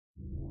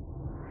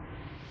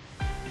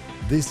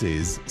This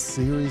is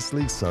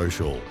Seriously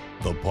Social,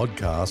 the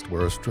podcast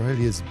where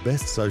Australia's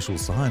best social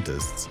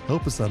scientists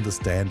help us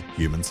understand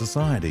human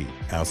society,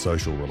 our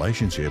social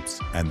relationships,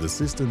 and the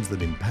systems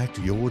that impact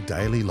your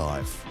daily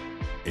life.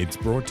 It's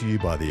brought to you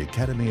by the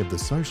Academy of the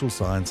Social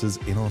Sciences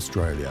in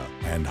Australia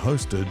and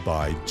hosted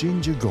by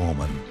Ginger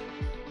Gorman.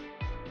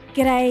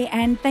 G'day,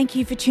 and thank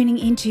you for tuning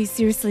into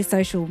Seriously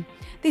Social.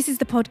 This is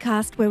the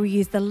podcast where we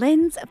use the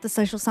lens of the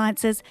social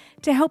sciences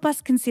to help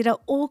us consider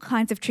all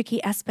kinds of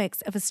tricky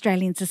aspects of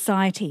Australian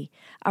society,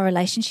 our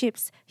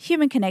relationships,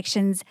 human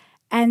connections,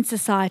 and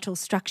societal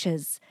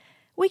structures.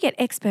 We get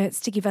experts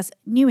to give us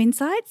new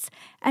insights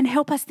and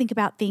help us think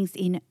about things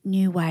in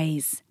new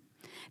ways.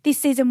 This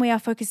season we are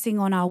focusing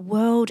on our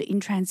world in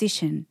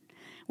transition.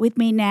 With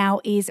me now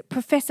is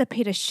Professor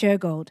Peter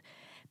Shergold.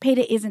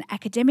 Peter is an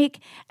academic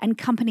and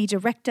company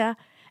director,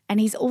 and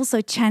he's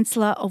also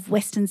Chancellor of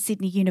Western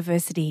Sydney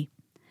University.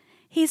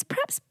 He is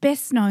perhaps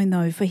best known,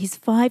 though, for his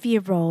 5-year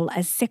role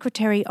as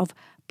Secretary of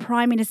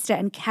Prime Minister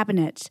and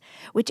Cabinet,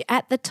 which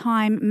at the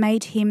time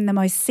made him the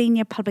most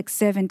senior public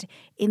servant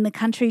in the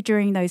country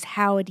during those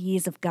Howard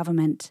years of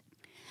government.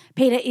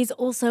 Peter is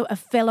also a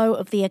Fellow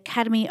of the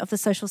Academy of the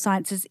Social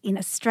Sciences in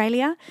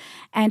Australia,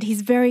 and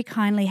he's very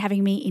kindly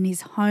having me in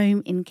his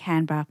home in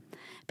Canberra.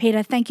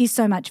 Peter, thank you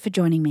so much for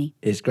joining me.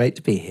 It's great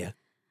to be here.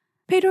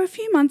 Peter, a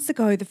few months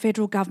ago, the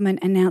federal government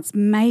announced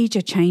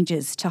major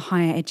changes to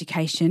higher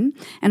education,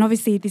 and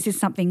obviously this is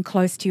something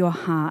close to your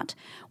heart.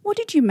 What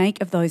did you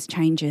make of those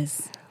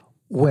changes?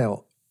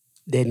 Well,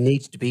 there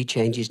need to be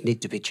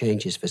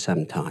changes for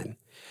some time.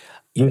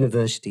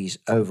 Universities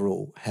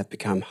overall have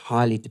become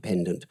highly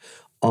dependent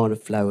on a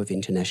flow of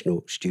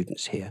international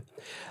students here.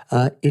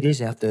 It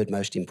is our third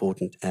most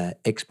important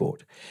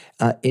export.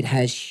 It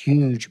has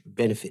huge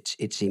benefits,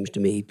 it seems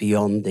to me,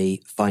 beyond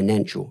the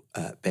financial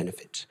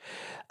benefits.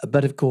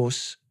 But of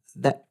course,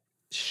 that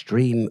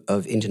stream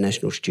of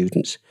international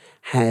students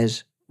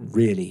has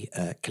really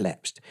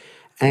collapsed.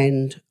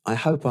 And I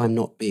hope I'm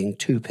not being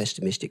too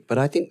pessimistic, but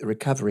I think the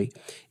recovery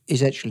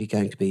is actually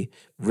going to be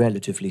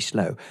relatively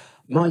slow.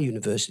 My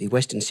university,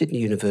 Western Sydney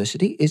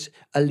University, is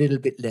a little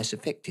bit less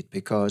affected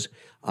because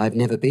I've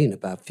never been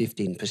above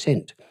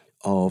 15%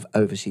 of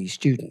overseas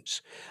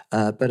students.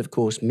 But of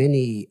course,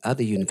 many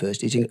other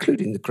universities,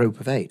 including the Group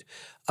of 8,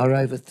 are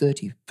over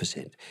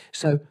 30%.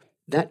 So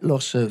that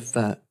loss of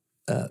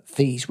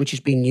fees, which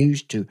has been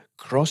used to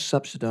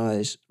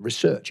cross-subsidise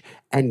research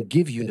and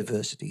give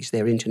universities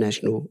their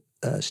international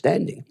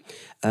standing,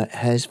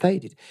 has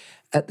faded.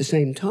 At the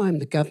same time,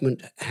 the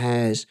government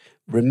has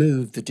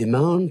removed the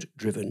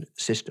demand-driven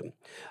system,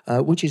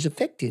 which has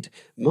affected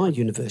my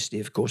university,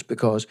 of course,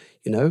 because,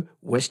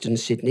 Western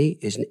Sydney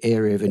is an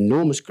area of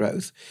enormous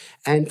growth.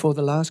 And for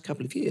the last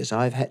couple of years,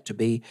 I've had to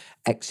be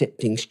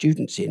accepting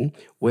students in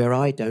where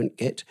I don't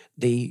get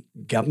the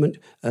government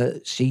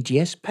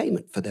CGS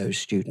payment for those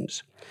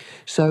students.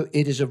 So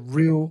it is a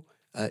real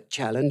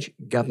challenge.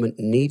 Government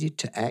needed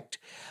to act.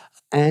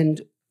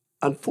 And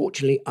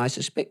unfortunately, I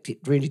suspect it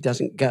really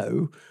doesn't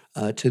go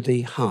to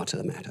the heart of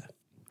the matter.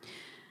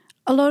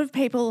 A lot of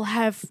people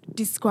have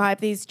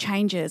described these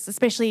changes,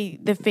 especially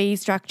the fee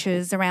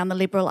structures around the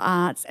liberal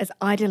arts, as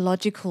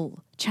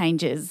ideological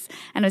changes.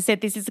 And I said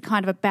this is a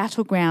kind of a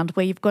battleground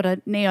where you've got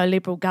a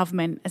neoliberal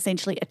government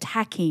essentially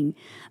attacking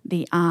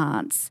the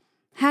arts.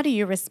 How do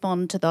you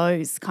respond to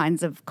those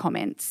kinds of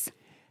comments?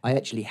 I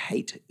actually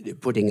hate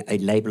putting a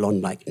label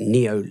on like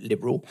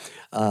neoliberal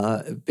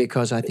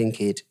because I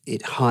think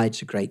it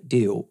hides a great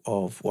deal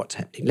of what's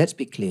happening. Let's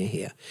be clear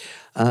here.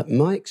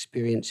 My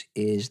experience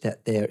is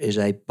that there is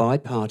a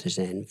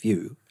bipartisan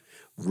view,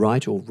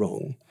 right or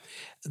wrong,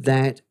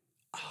 that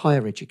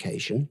higher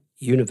education,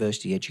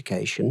 university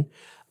education,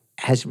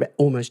 has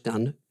almost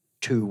done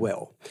too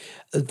well.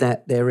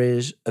 That there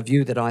is a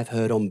view that I've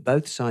heard on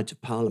both sides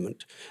of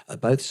Parliament,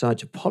 both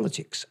sides of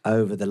politics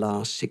over the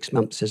last 6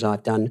 months as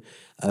I've done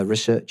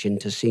research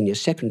into senior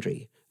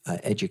secondary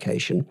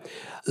education,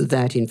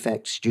 that in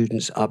fact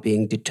students are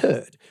being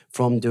deterred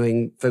from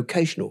doing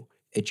vocational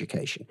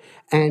education.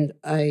 And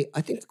I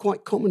think the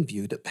quite common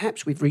view that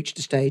perhaps we've reached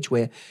a stage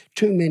where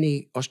too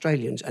many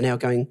Australians are now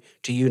going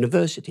to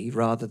university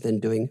rather than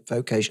doing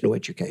vocational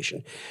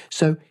education.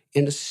 So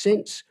in a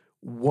sense,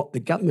 what the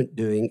government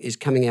doing is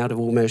coming out of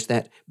almost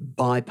that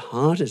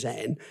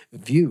bipartisan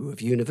view of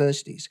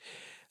universities.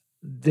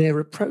 Their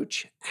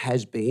approach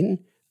has been,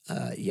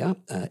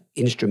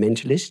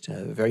 instrumentalist,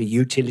 very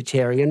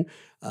utilitarian.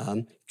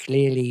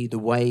 Clearly, the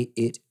way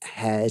it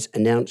has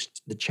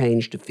announced the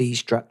change to fee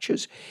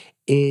structures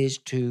is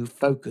to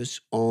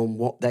focus on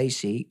what they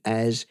see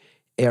as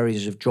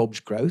areas of jobs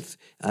growth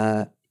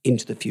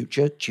into the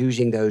future,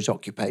 choosing those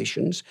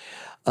occupations.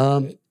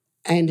 And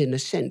in a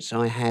sense,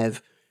 I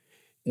have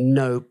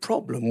no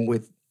problem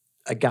with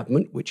a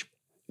government which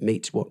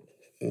meets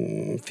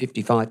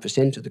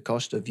 55% of the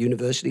cost of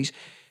universities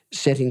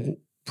setting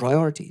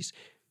priorities.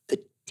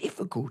 The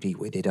difficulty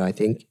with it, I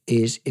think,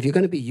 is if you're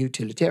going to be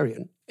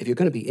utilitarian, if you're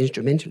going to be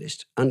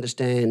instrumentalist,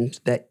 understand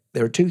that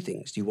there are two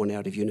things you want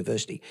out of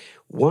university.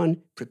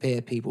 One,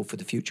 prepare people for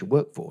the future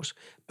workforce,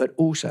 but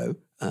also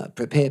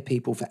prepare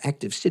people for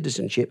active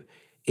citizenship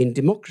in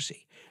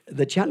democracy.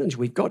 The challenge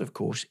we've got, of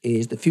course,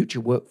 is the future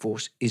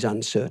workforce is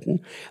uncertain.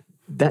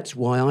 That's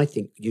why I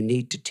think you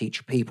need to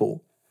teach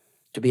people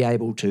to be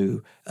able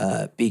to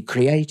be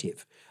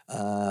creative,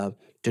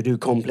 to do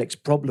complex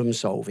problem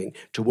solving,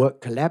 to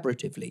work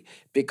collaboratively.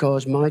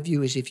 Because my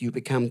view is if you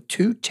become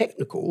too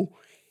technical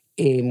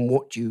in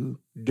what you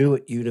do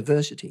at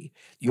university,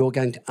 you're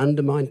going to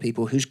undermine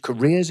people whose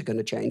careers are going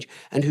to change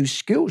and whose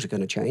skills are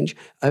going to change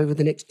over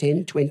the next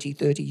 10, 20,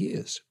 30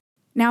 years.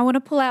 Now, I want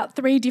to pull out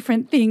three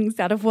different things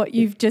out of what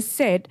you've just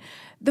said.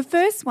 The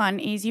first one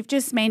is you've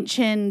just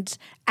mentioned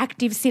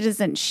active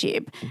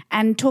citizenship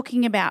and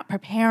talking about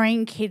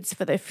preparing kids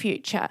for the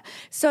future.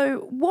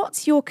 So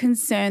what's your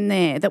concern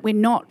there that we're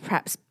not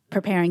perhaps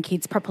preparing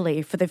kids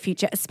properly for the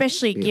future,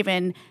 especially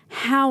given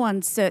how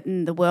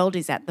uncertain the world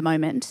is at the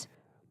moment?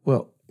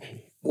 Well,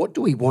 what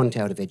do we want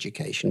out of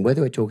education?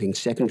 Whether we're talking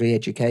secondary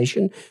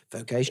education,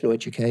 vocational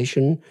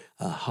education,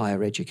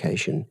 higher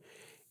education,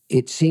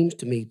 it seems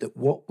to me that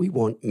what we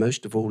want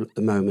most of all at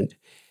the moment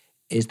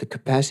is the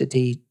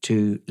capacity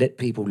to let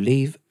people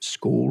leave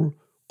school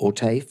or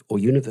TAFE or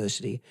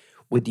university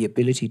with the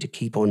ability to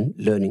keep on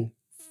learning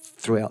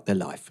throughout their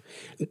life.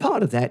 And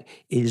part of that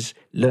is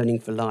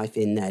learning for life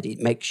in that it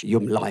makes your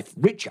life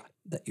richer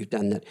that you've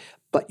done that.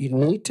 But you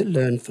need to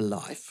learn for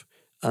life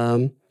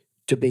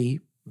to be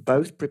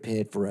both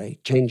prepared for a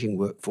changing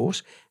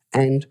workforce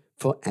and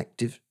for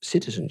active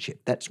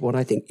citizenship. That's what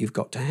I think you've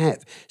got to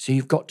have. So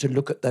you've got to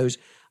look at those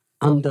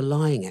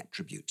underlying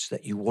attributes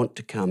that you want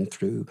to come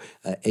through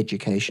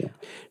education.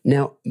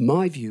 Now,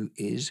 my view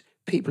is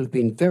people have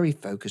been very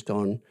focused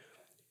on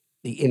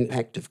the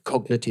impact of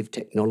cognitive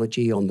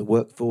technology on the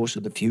workforce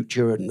of the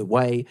future and the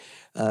way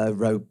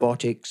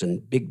robotics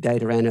and big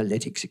data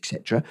analytics,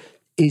 etc.,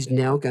 is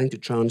now going to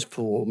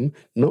transform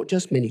not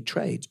just many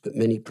trades, but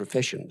many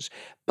professions.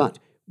 But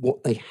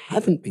what they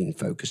haven't been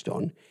focused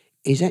on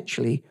is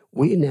actually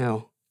we're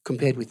now,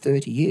 compared with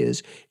 30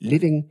 years,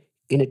 living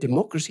in a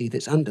democracy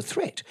that's under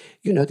threat.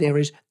 You know, there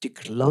is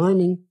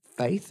declining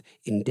faith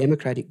in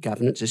democratic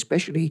governance,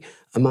 especially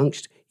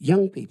amongst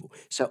young people.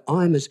 So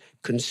I'm as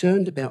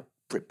concerned about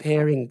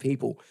preparing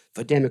people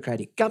for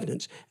democratic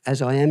governance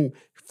as I am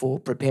for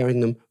preparing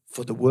them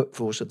for the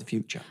workforce of the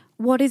future.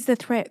 What is the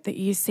threat that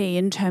you see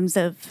in terms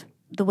of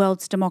the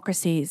world's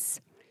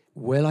democracies?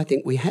 Well, I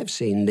think we have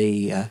seen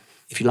the,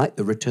 if you like,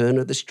 the return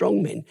of the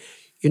strongmen.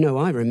 You know,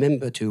 I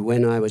remember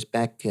when I was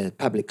back a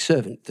public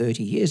servant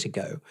 30 years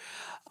ago,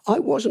 I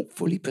wasn't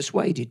fully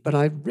persuaded, but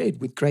I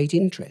read with great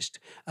interest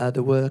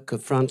the work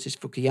of Francis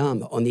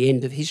Fukuyama on the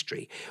end of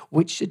history,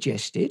 which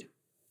suggested,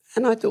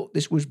 and I thought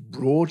this was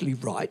broadly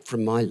right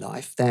from my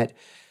life, that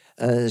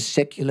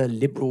secular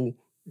liberal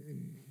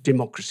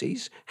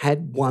democracies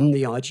had won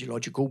the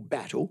ideological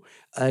battle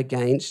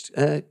against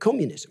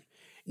communism.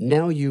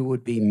 Now you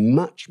would be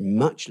much,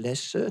 much less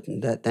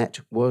certain that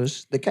that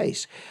was the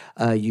case.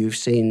 You've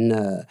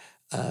seen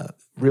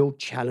real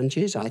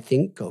challenges, I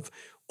think, of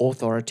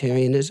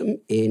authoritarianism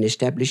in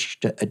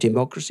established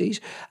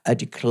democracies, a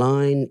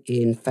decline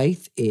in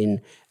faith in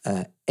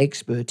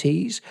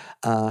expertise,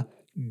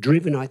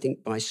 driven, I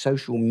think, by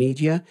social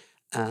media,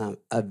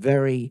 a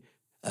very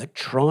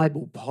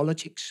tribal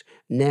politics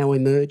now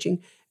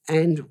emerging.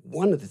 And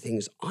one of the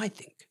things I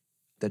think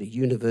that a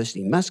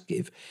university must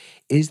give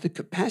is the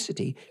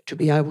capacity to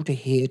be able to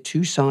hear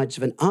two sides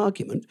of an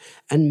argument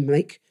and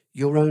make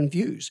your own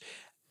views.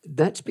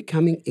 That's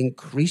becoming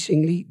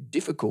increasingly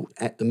difficult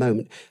at the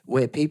moment,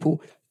 where people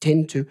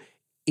tend to,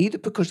 either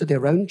because of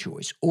their own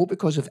choice or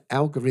because of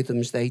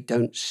algorithms they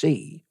don't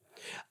see,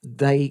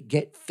 they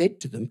get fed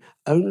to them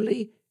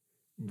only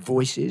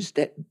voices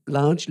that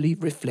largely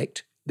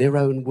reflect their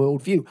own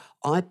worldview.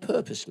 I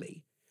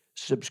purposely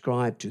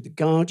subscribe to The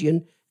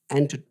Guardian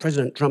and to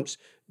President Trump's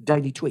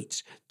daily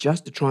tweets,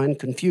 just to try and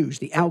confuse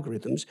the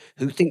algorithms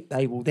who think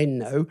they will then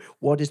know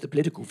what is the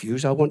political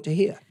views I want to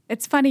hear.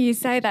 It's funny you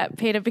say that,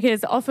 Peter,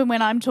 because often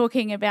when I'm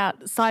talking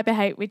about cyber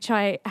hate, which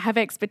I have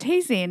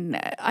expertise in,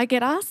 I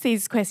get asked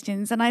these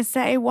questions and I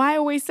say, why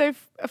are we so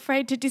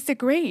afraid to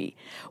disagree?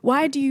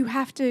 Why do you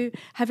have to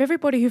have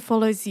everybody who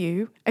follows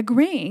you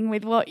agreeing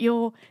with what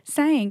you're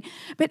saying?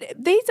 But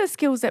these are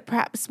skills that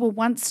perhaps were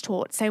once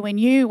taught, say, when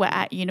you were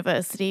at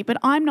university, but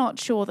I'm not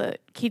sure that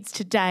kids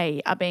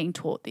today are being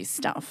taught this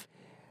stuff.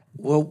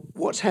 Well,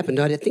 what's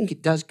happened, I think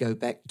it does go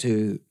back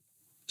to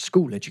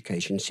school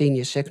education,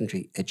 senior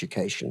secondary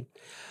education.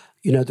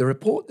 You know, the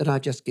report that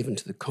I've just given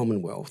to the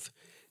Commonwealth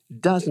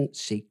doesn't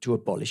seek to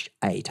abolish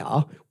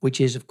ATAR, which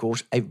is, of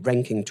course, a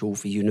ranking tool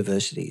for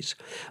universities.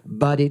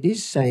 But it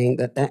is saying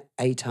that that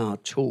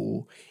ATAR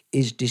tool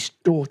is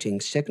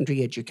distorting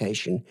secondary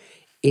education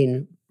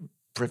in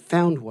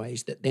profound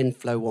ways that then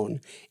flow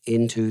on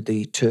into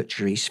the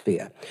tertiary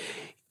sphere.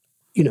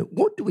 You know,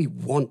 what do we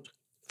want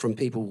from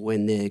people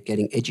when they're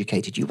getting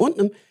educated? You want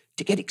them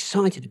to get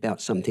excited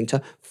about something,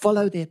 to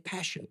follow their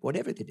passion,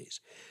 whatever it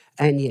is.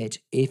 And yet,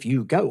 if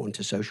you go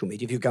onto social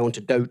media, if you go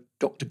onto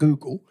Dr.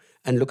 Google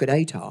and look at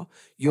ATAR,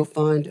 you'll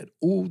find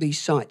all these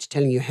sites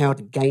telling you how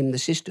to game the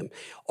system,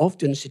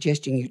 often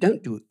suggesting you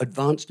don't do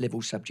advanced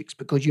level subjects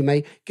because you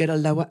may get a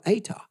lower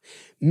ATAR.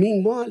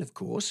 Meanwhile, of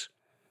course,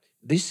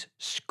 this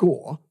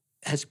score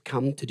has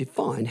come to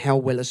define how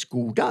well a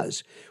school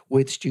does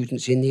with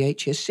students in the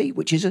HSC,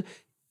 which is a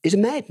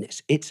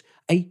madness. It's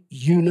a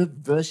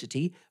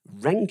university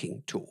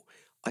ranking tool.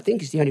 I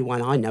think it's the only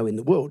one I know in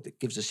the world that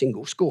gives a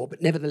single score,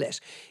 but nevertheless,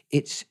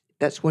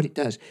 that's what it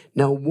does.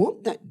 Now,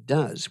 what that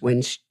does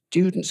when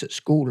students at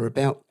school are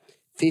about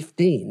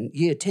 15,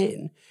 year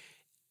 10,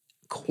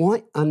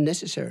 quite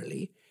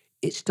unnecessarily,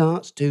 it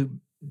starts to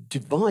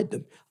divide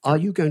them. Are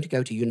you going to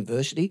go to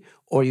university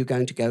or are you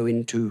going to go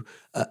into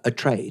a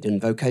trade and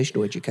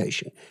vocational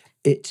education?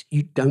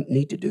 You don't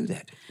need to do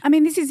that. I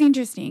mean, this is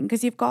interesting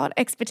because you've got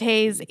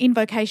expertise in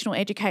vocational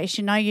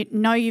education.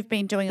 You've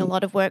been doing a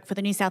lot of work for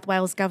the New South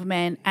Wales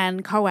government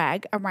and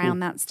COAG around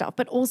that stuff,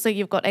 but also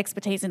you've got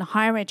expertise in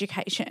higher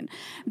education.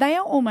 They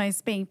are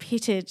almost being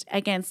pitted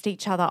against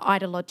each other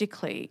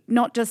ideologically,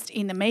 not just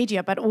in the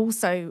media, but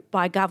also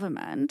by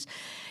government.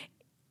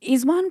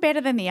 Is one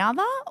better than the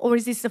other, or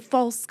is this a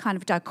false kind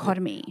of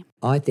dichotomy?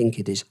 I think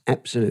it is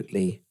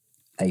absolutely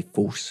a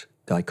false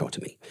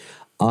dichotomy.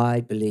 I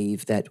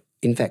believe that,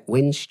 in fact,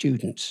 when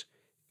students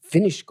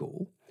finish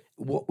school,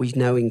 what we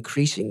know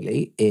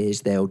increasingly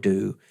is they'll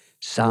do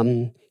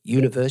some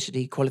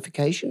university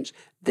qualifications,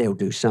 they'll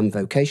do some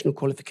vocational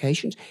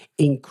qualifications.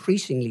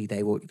 Increasingly,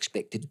 they will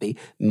expect it to be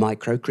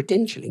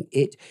micro-credentialing.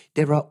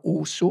 There are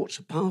all sorts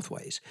of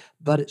pathways.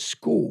 But at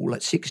school,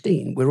 at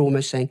 16, we're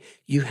almost saying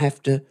you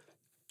have to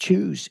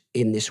choose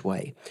in this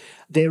way.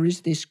 There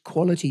is this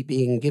quality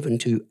being given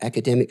to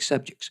academic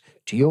subjects.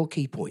 To your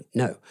key point,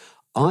 no.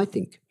 I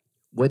think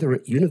whether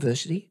at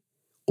university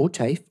or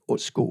TAFE or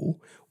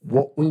school,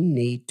 what we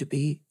need to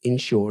be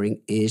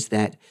ensuring is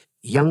that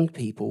young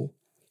people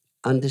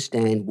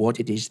understand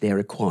what it is they're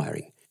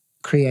acquiring.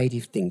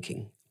 Creative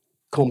thinking,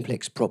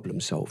 complex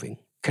problem solving,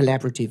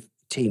 collaborative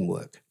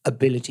teamwork,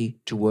 ability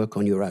to work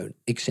on your own,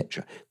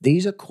 etc.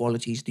 These are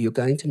qualities that you're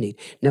going to need.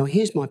 Now,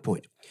 here's my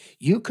point.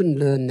 You can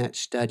learn that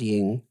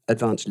studying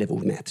advanced level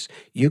maths.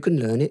 You can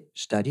learn it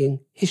studying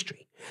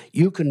history.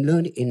 You can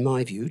learn it, in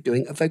my view,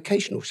 doing a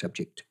vocational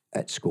subject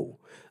at school,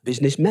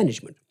 business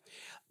management.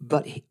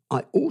 But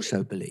I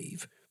also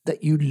believe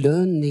that you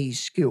learn these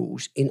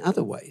skills in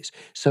other ways.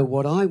 So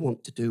what I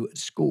want to do at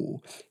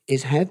school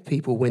is have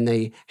people, when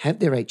they have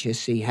their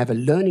HSC, have a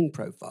learning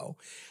profile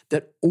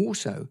that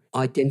also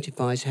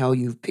identifies how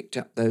you've picked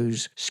up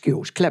those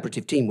skills.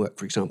 Collaborative teamwork,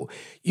 for example.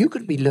 You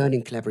could be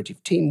learning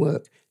collaborative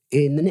teamwork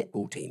in the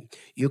netball team.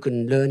 You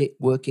can learn it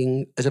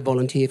working as a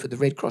volunteer for the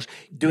Red Cross,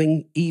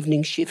 doing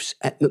evening shifts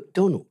at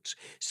McDonald's.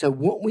 So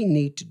what we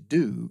need to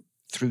do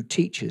through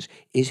teachers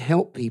is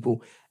help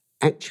people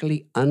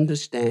actually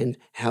understand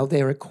how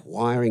they're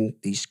acquiring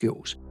these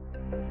skills.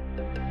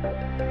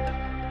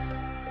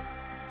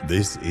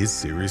 This is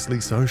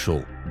Seriously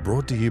Social,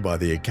 brought to you by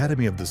the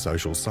Academy of the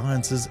Social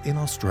Sciences in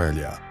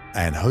Australia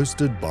and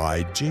hosted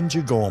by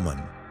Ginger Gorman.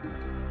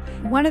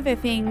 One of the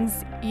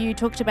things you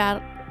talked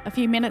about a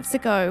few minutes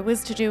ago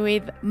was to do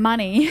with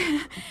money.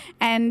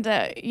 And,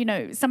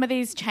 some of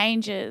these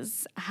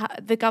changes,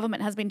 the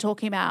government has been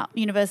talking about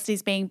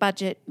universities being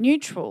budget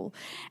neutral.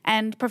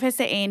 And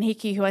Professor Ian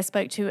Hickey, who I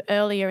spoke to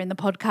earlier in the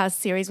podcast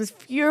series, was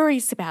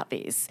furious about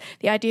this,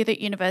 the idea that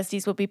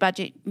universities will be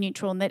budget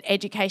neutral and that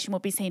education will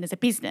be seen as a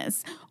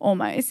business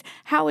almost.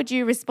 How would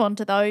you respond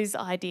to those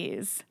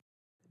ideas?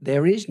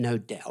 There is no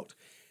doubt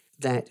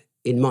that,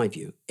 in my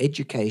view,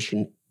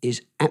 education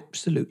is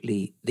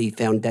absolutely the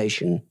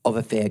foundation of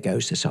a fair go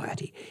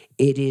society.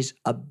 It is,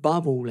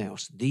 above all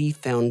else, the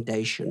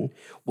foundation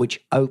which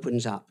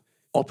opens up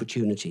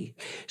opportunity.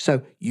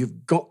 So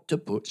you've got to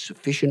put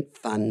sufficient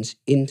funds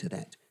into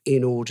that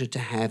in order to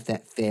have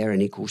that fair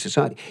and equal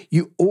society.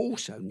 You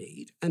also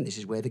need, and this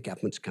is where the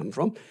governments come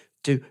from,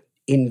 to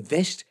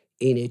invest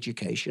in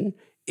education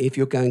if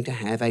you're going to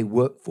have a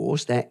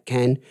workforce that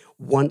can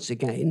once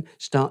again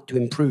start to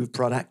improve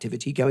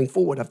productivity going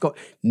forward. I've got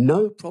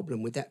no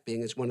problem with that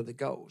being as one of the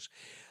goals.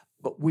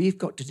 But we've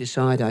got to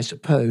decide, I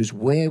suppose,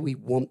 where we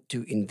want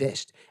to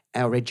invest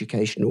our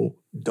educational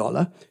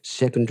dollar,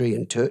 secondary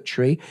and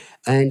tertiary,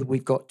 and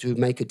we've got to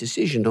make a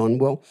decision on,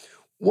 well,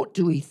 what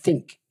do we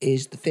think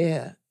is the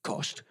fair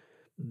cost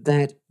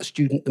that a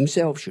student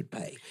themselves should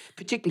pay,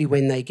 particularly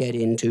when they get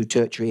into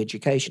tertiary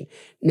education.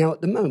 Now, at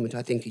the moment,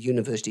 I think a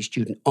university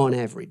student, on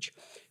average,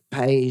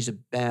 pays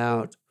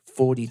about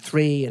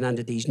 43%, and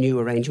under these new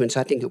arrangements,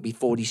 I think it'll be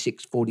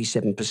 46%,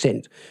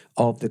 47%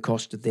 of the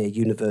cost of their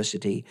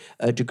university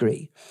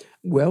degree.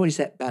 Well, is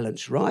that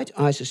balance right?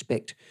 I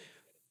suspect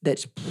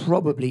that's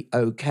probably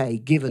okay,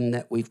 given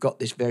that we've got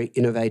this very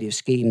innovative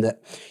scheme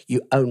that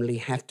you only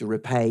have to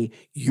repay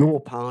your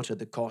part of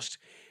the cost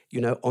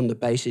on the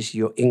basis of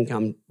your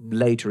income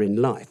later in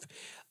life.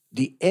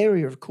 The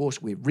area, of course,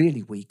 we're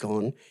really weak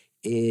on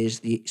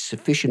is the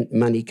sufficient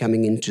money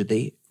coming into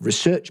the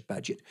research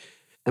budget.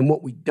 And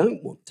what we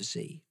don't want to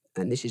see,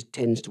 and this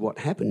tends to what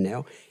happened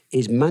now,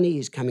 is money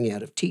is coming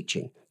out of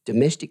teaching,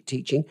 domestic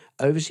teaching,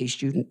 overseas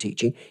student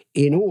teaching,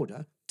 in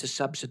order to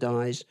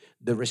subsidise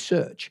the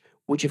research,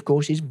 which of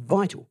course is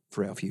vital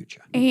for our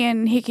future.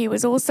 Ian Hickey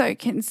was also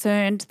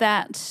concerned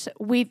that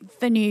with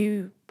the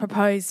new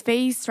proposed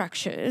fee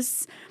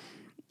structures,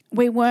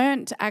 we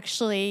weren't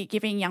actually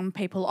giving young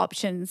people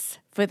options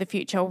for the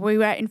future. We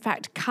were, in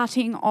fact,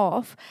 cutting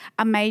off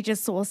a major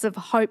source of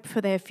hope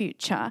for their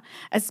future,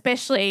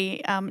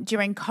 especially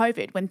during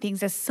COVID when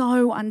things are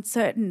so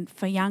uncertain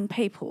for young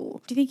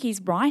people. Do you think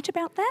he's right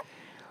about that?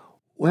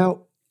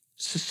 Well,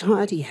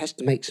 society has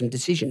to make some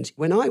decisions.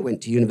 When I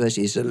went to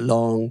university, it's a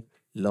long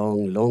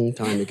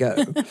time ago,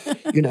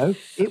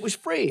 it was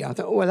free. I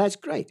thought, oh, well, that's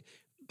great.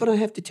 But I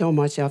have to tell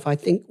myself, I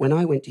think when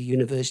I went to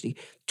university,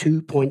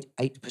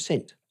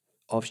 2.8%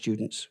 of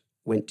students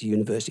went to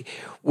university.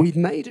 We've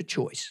made a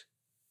choice,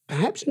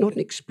 perhaps not an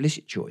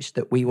explicit choice,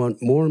 that we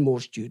want more and more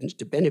students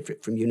to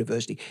benefit from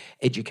university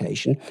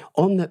education.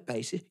 On that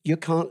basis, you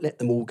can't let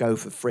them all go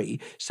for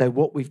free. So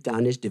what we've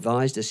done is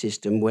devised a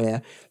system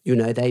where,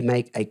 they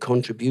make a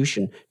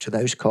contribution to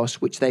those costs,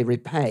 which they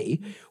repay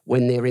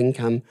when their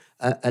income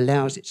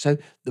allows it. So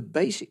the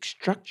basic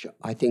structure,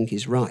 I think,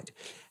 is right.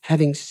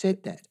 Having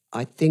said that,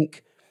 I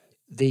think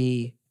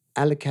the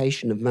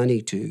allocation of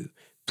money to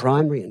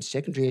primary and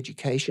secondary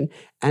education,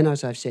 and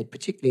as I've said,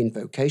 particularly in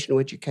vocational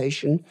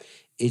education,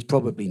 is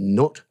probably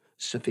not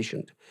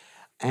sufficient.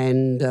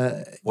 And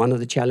one of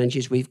the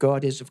challenges we've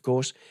got is, of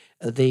course,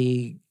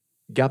 the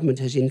government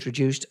has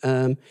introduced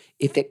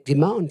effect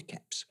demand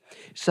caps.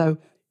 So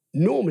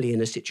normally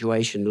in a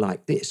situation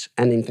like this,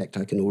 and in fact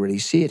I can already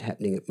see it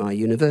happening at my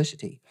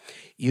university,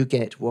 you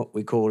get what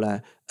we call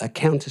a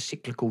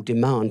counter-cyclical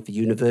demand for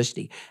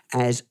university.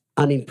 As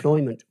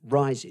unemployment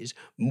rises,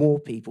 more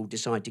people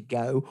decide to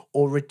go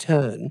or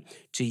return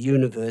to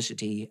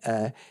university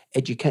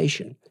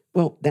education.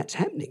 Well, that's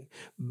happening,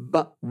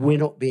 but we're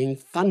not being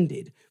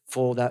funded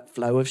for that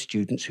flow of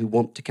students who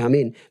want to come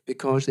in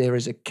because there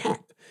is a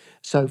cap.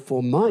 So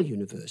for my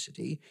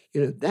university,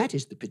 that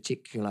is the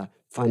particular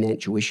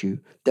financial issue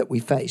that we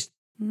face.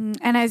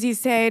 And as you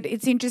said,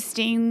 it's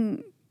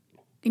interesting.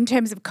 In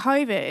terms of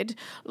COVID,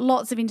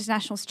 lots of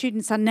international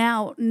students are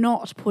now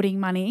not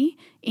putting money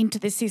into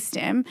the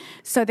system,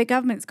 so the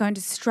government's going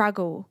to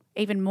struggle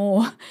even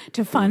more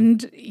to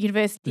fund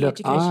university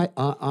education.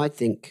 I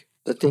think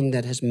the thing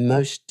that has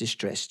most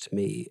distressed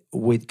me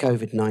with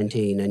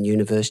COVID-19 and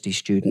university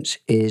students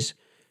is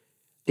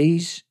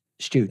these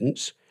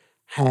students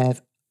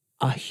have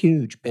a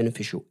huge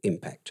beneficial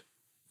impact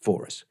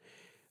for us.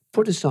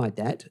 Put aside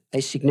that,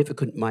 a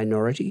significant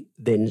minority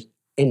then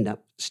end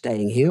up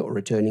staying here or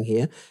returning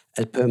here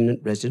as permanent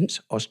residents,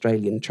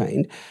 Australian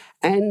trained.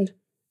 And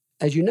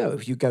as you know,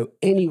 if you go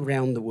any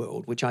round the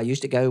world, which I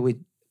used to go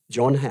with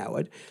John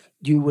Howard,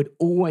 you would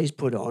always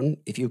put on,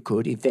 if you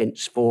could,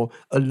 events for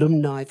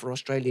alumni for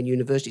Australian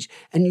universities.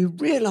 And you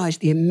realise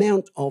the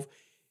amount of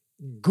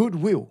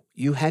goodwill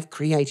you have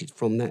created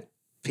from that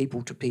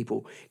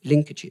people-to-people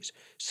linkages.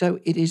 So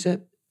it is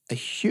a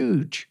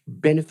huge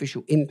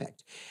beneficial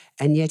impact.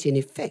 And yet, in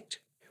effect,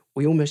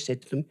 we almost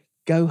said to them,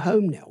 go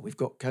home now, we've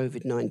got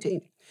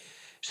COVID-19.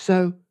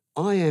 So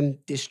I am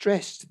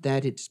distressed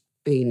that it's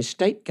been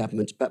state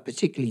governments, but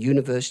particularly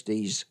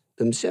universities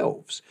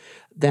themselves,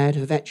 that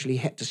have actually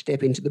had to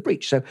step into the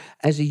breach. So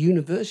as a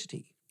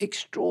university,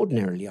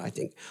 extraordinarily, I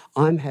think,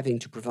 I'm having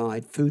to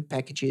provide food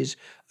packages,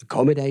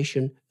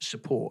 accommodation,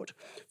 support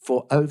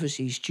for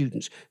overseas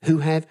students who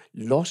have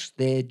lost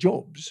their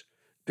jobs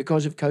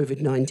because of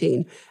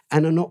COVID-19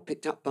 and are not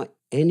picked up by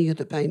any of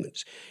the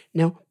payments.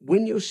 Now,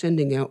 when you're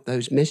sending out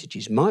those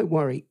messages, my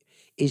worry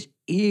is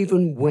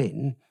even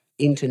when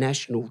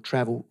international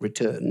travel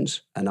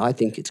returns, and I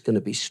think it's going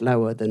to be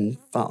slower than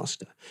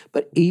faster,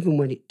 but even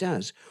when it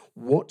does,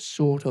 what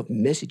sort of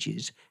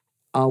messages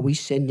are we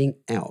sending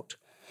out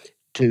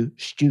to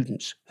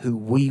students who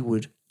we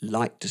would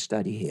like to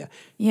study here?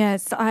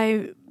 Yes,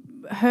 I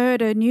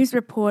heard a news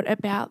report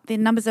about the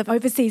numbers of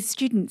overseas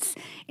students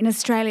in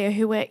Australia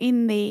who were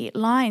in the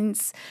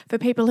lines for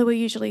people who were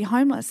usually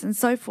homeless and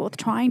so forth,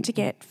 trying to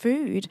get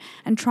food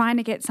and trying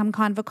to get some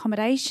kind of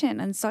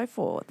accommodation and so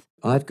forth.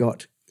 I've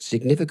got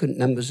significant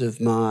numbers of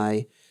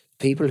my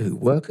people who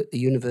work at the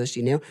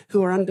university now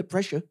who are under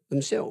pressure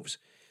themselves,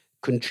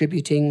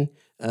 contributing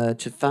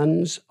to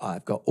funds.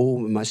 I've got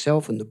all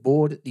myself and the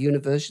board at the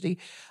university,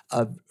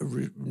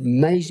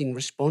 amazing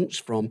response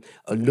from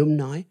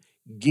alumni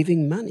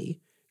giving money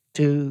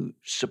to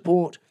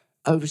support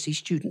overseas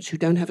students who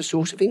don't have a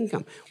source of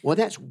income. Well,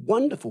 that's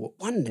wonderful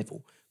at one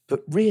level,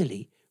 but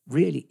really,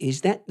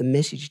 is that the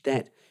message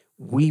that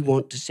we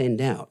want to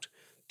send out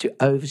to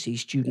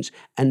overseas students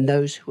and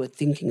those who are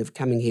thinking of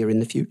coming here in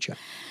the future?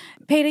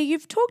 Peter,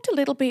 you've talked a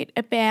little bit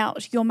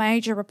about your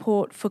major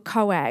report for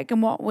COAG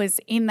and what was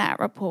in that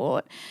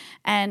report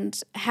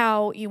and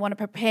how you want to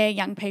prepare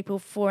young people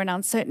for an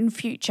uncertain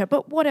future.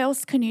 But what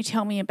else can you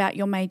tell me about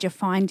your major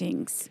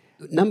findings?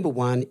 Number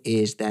one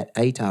is that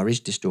ATAR is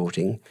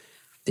distorting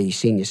the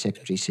senior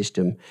secondary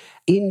system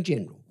in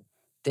general,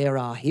 There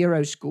are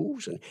hero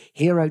schools and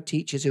hero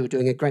teachers who are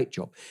doing a great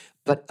job.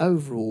 But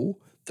overall,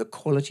 the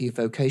quality of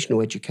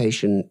vocational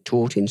education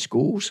taught in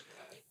schools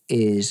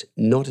is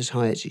not as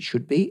high as it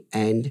should be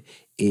and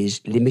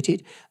is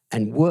limited.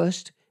 And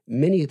worst,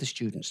 many of the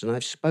students, and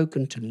I've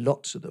spoken to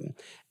lots of them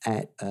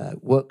at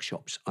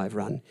workshops I've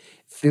run,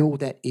 feel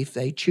that if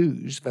they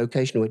choose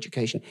vocational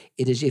education,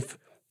 it is as if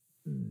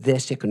they're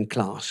second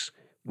class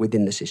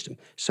within the system.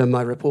 So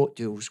my report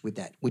deals with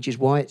that, which is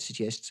why it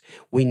suggests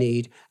we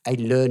need a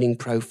learning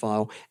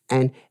profile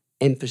and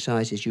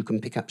emphasises you can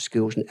pick up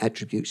skills and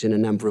attributes in a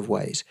number of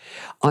ways.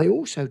 I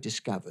also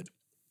discovered,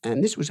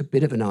 and this was a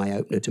bit of an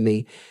eye-opener to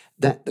me,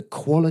 that the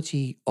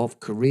quality of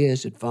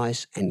careers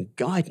advice and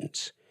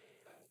guidance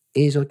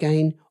is,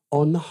 again,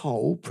 on the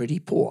whole, pretty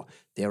poor.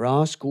 There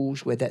are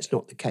schools where that's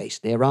not the case.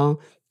 There are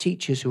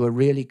teachers who are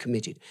really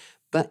committed.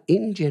 But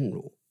in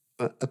general,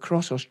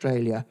 across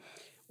Australia,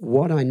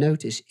 what I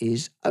notice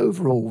is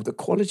overall the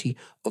quality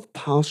of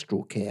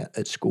pastoral care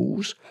at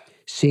schools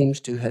seems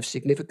to have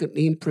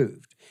significantly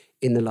improved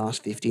in the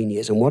last 15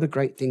 years. And what a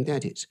great thing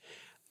that is.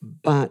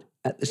 But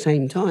at the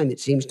same time, it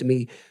seems to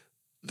me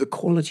the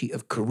quality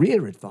of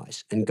career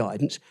advice and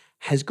guidance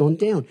has gone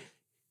down.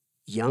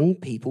 Young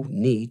people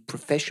need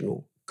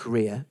professional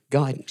career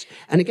guidance.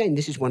 And again,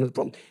 this is one of the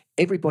problems.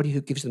 Everybody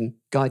who gives them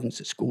guidance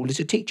at school is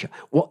a teacher.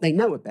 What they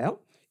know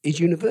about is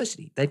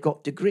university. They've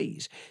got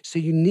degrees. So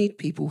you need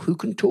people who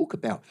can talk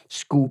about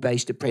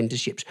school-based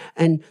apprenticeships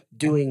and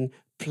doing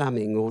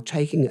plumbing or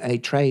taking a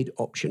trade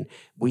option.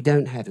 We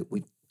don't have it.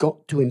 We've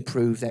got to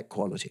improve that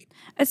quality.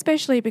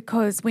 Especially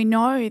because we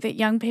know that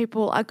young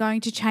people are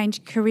going to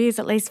change careers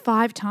at least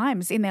 5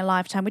 times in their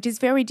lifetime, which is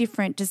very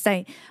different to,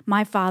 say,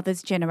 my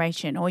father's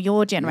generation or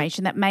your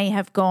generation that may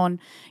have gone,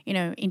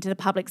 into the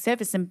public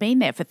service and been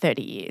there for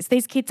 30 years.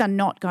 These kids are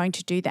not going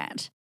to do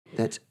that.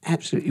 That's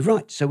absolutely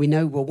right. So we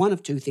know, one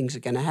of two things are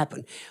going to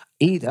happen.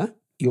 Either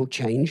you'll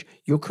change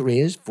your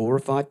careers 4 or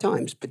 5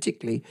 times,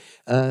 particularly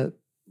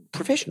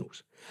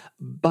professionals.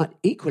 But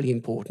equally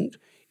important,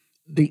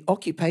 the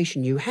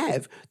occupation you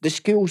have, the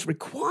skills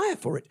required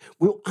for it,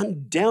 will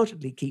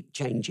undoubtedly keep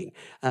changing.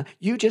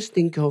 You just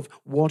think of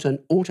what an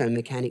auto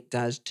mechanic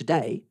does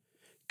today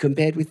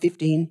compared with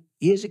 15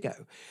 years ago.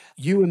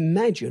 You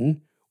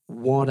imagine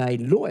what a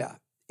lawyer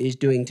is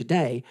doing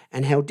today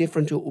and how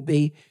different it will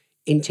be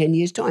in 10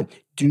 years' time.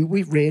 Do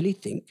we really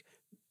think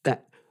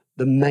that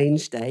the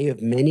mainstay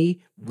of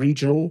many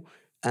regional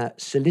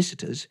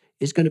solicitors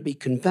is going to be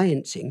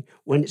conveyancing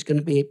when it's going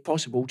to be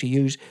possible to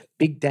use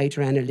big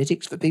data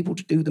analytics for people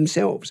to do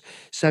themselves?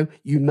 So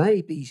you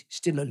may be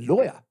still a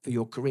lawyer for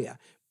your career,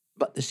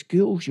 but the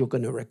skills you're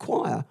going to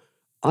require,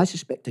 I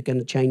suspect, are going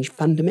to change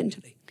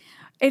fundamentally.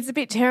 It's a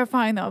bit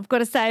terrifying, though, I've got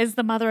to say, as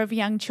the mother of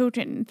young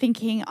children,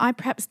 thinking I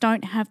perhaps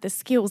don't have the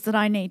skills that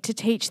I need to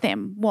teach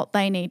them what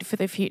they need for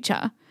the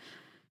future.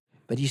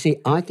 But you see,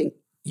 I think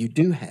you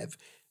do have.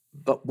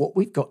 But what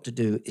we've got to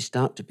do is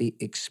start to be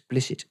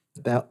explicit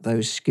about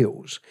those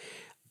skills.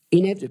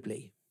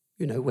 Inevitably,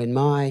 when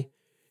my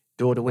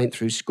daughter went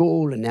through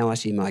school and now I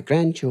see my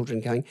grandchildren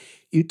going,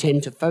 you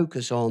tend to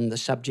focus on the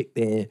subject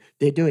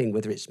they're doing,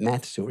 whether it's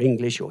maths or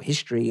English or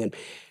history. And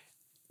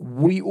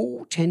we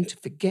all tend to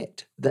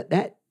forget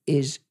that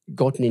is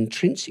got an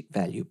intrinsic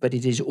value, but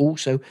it is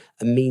also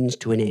a means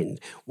to an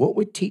end. What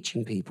we're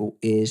teaching people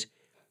is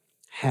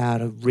how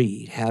to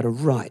read, how to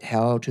write,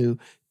 how to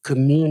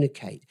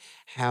communicate,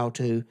 how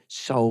to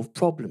solve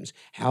problems,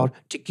 how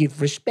to give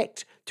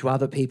respect to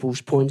other people's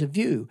point of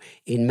view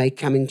in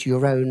coming to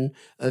your own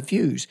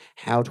views,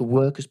 how to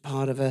work as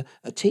part of a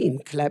team,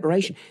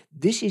 collaboration.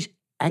 This is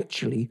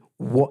actually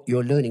what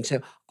you're learning.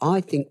 So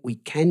I think we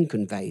can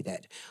convey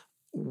that.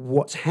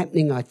 What's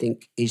happening, I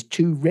think, is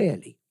too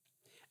rarely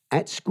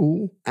at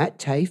school, at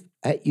TAFE,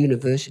 at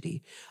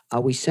university,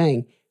 are we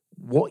saying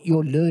what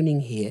you're learning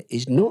here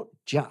is not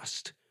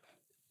just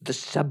the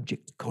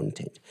subject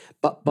content,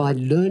 but by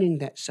learning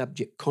that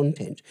subject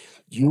content,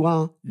 you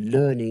are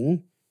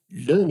learning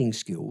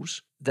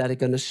skills that are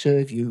going to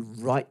serve you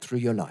right through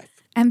your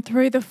life. And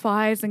through the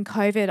fires and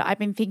COVID, I've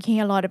been thinking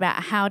a lot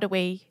about how do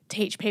we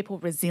teach people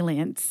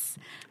resilience,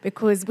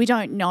 because we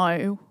don't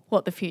know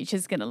what the future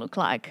is going to look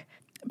like.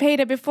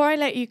 Peter, before I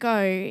let you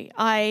go,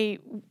 I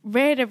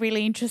read a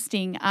really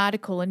interesting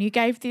article and you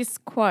gave this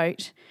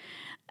quote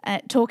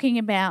talking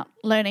about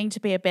learning to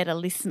be a better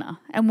listener.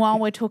 And while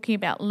we're talking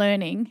about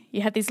learning,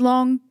 you had this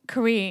long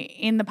career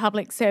in the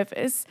public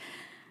service.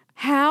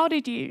 How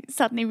did you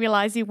suddenly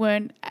realise you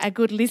weren't a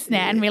good listener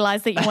and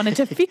realise that you wanted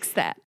to fix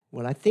that?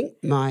 Well, I think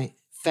my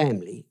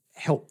family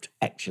helped,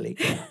 actually,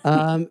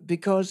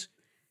 because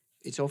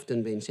it's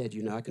often been said,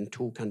 I can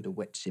talk under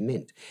wet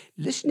cement.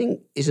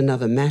 Listening is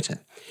another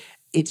matter.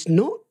 It's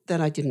not that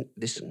I didn't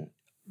listen,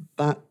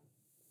 but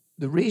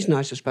the reason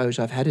I suppose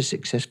I've had a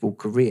successful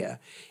career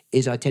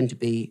is I tend to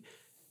be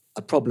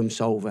a problem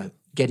solver,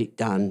 get it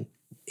done,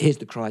 here's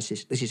the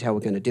crisis, this is how we're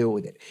going to deal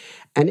with it.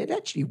 And it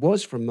actually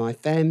was from my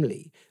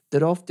family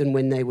that often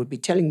when they would be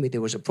telling me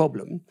there was a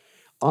problem,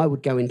 I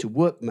would go into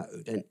work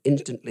mode and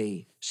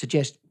instantly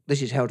suggest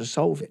this is how to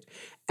solve it.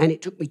 And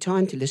it took me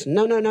time to listen.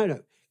 No.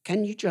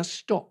 can you just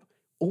stop?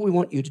 All we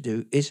want you to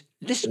do is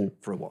listen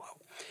for a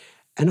while.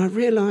 And I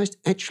realised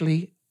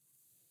actually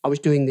I was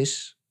doing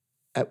this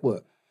at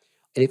work.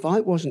 And if I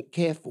wasn't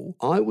careful,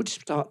 I would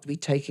start to be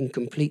taking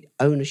complete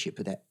ownership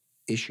of that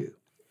issue.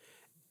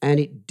 And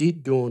it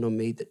did dawn on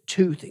me that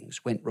two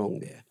things went wrong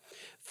there.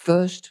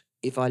 First,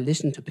 if I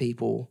listened to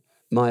people,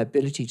 my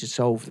ability to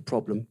solve the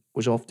problem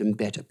was often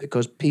better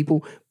because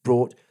people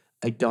brought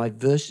a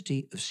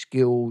diversity of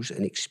skills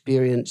and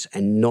experience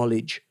and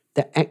knowledge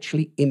that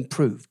actually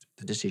improved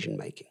the decision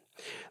making.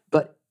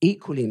 But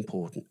equally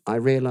important, I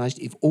realised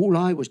if all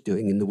I was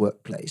doing in the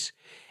workplace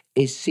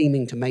is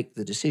seeming to make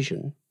the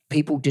decision,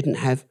 people didn't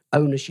have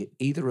ownership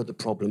either of the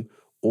problem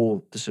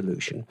or the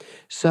solution.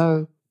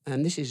 So,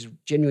 and this is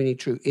genuinely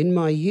true, in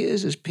my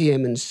years as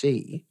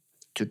PM&C,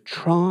 to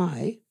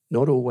try,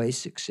 not always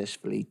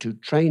successfully, to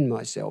train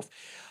myself,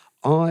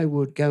 I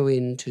would go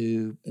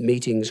into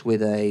meetings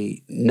with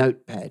a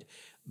notepad,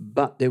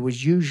 but there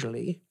was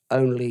usually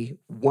only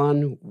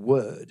one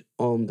word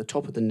on the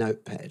top of the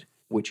notepad,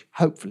 which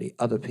hopefully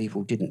other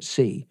people didn't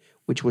see,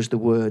 which was the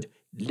word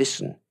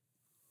listen.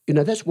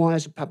 That's why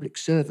as a public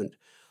servant,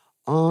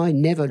 I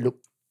never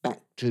looked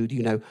back to,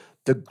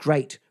 the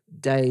great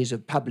days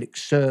of public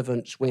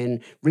servants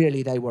when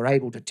really they were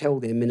able to tell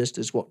their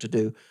ministers what to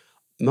do.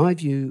 My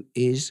view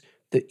is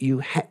that you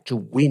had to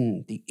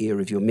win the ear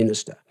of your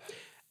minister.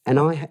 And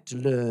I had to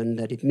learn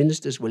that if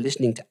ministers were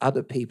listening to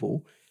other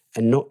people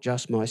and not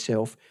just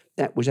myself,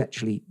 that was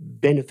actually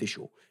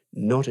beneficial,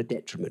 not a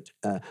detriment.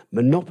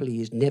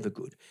 Monopoly is never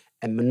good,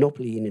 and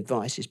monopoly in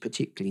advice is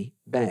particularly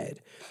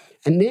bad.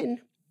 And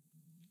then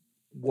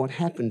what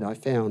happened, I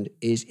found,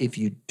 is if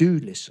you do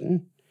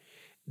listen,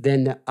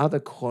 then the other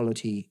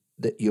quality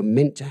that you're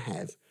meant to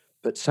have,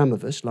 but some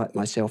of us, like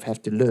myself,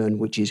 have to learn,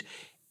 which is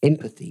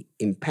empathy,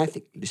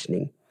 empathic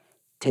listening,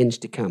 tends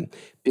to come.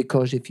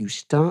 Because if you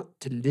start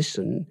to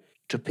listen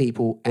to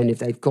people and if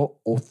they've got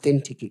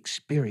authentic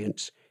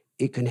experience,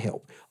 it can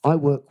help. I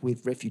work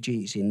with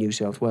refugees in New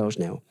South Wales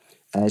now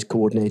as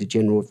Coordinator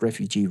General of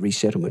Refugee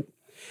Resettlement.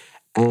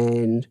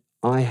 And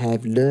I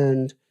have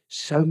learned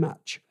so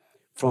much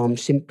from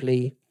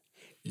simply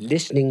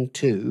listening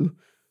to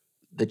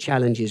the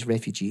challenges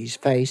refugees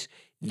face,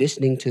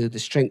 listening to the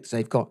strengths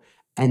they've got,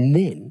 and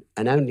then,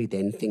 and only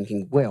then,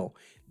 thinking, well,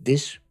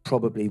 this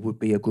probably would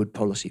be a good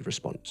policy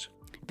response.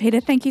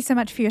 Peter, thank you so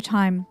much for your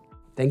time.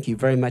 Thank you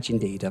very much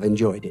indeed. I've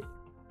enjoyed it.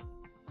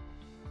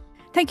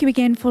 Thank you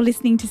again for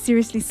listening to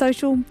Seriously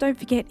Social. Don't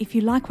forget, if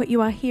you like what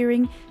you are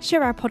hearing,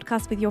 share our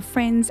podcast with your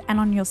friends and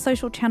on your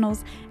social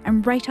channels,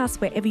 and rate us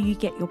wherever you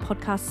get your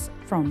podcasts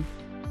from.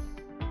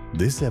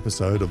 This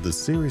episode of the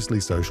Seriously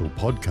Social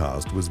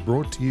podcast was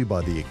brought to you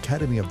by the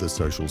Academy of the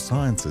Social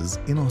Sciences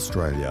in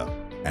Australia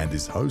and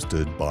is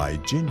hosted by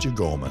Ginger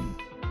Gorman.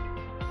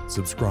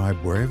 Subscribe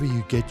wherever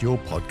you get your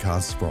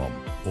podcasts from,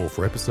 or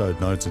for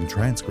episode notes and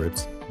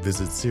transcripts,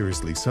 visit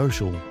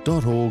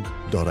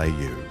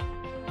seriouslysocial.org.au.